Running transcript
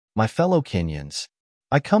My fellow Kenyans,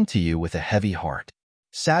 I come to you with a heavy heart,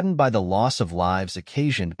 saddened by the loss of lives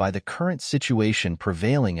occasioned by the current situation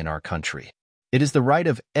prevailing in our country. It is the right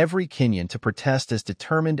of every Kenyan to protest as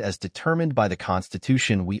determined by the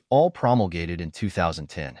Constitution we all promulgated in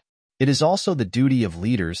 2010. It is also the duty of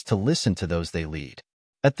leaders to listen to those they lead.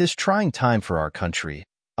 At this trying time for our country,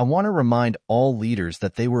 I want to remind all leaders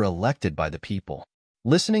that they were elected by the people.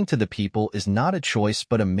 Listening to the people is not a choice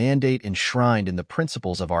but a mandate enshrined in the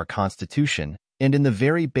principles of our Constitution and in the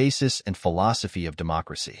very basis and philosophy of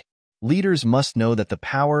democracy. Leaders must know that the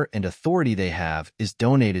power and authority they have is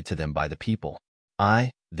donated to them by the people. I,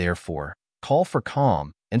 therefore, call for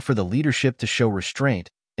calm and for the leadership to show restraint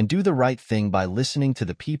and do the right thing by listening to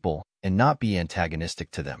the people and not be antagonistic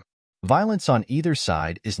to them. Violence on either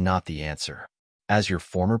side is not the answer. As your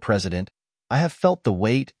former president, I have felt the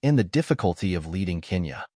weight and the difficulty of leading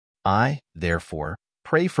Kenya. I, therefore,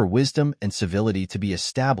 pray for wisdom and civility to be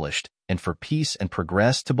established and for peace and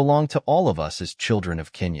progress to belong to all of us as children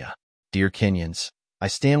of Kenya. Dear Kenyans, I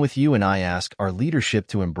stand with you and I ask our leadership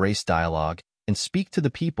to embrace dialogue and speak to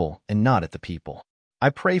the people and not at the people. I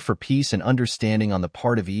pray for peace and understanding on the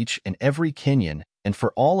part of each and every Kenyan and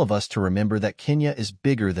for all of us to remember that Kenya is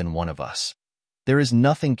bigger than one of us. There is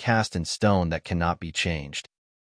nothing cast in stone that cannot be changed.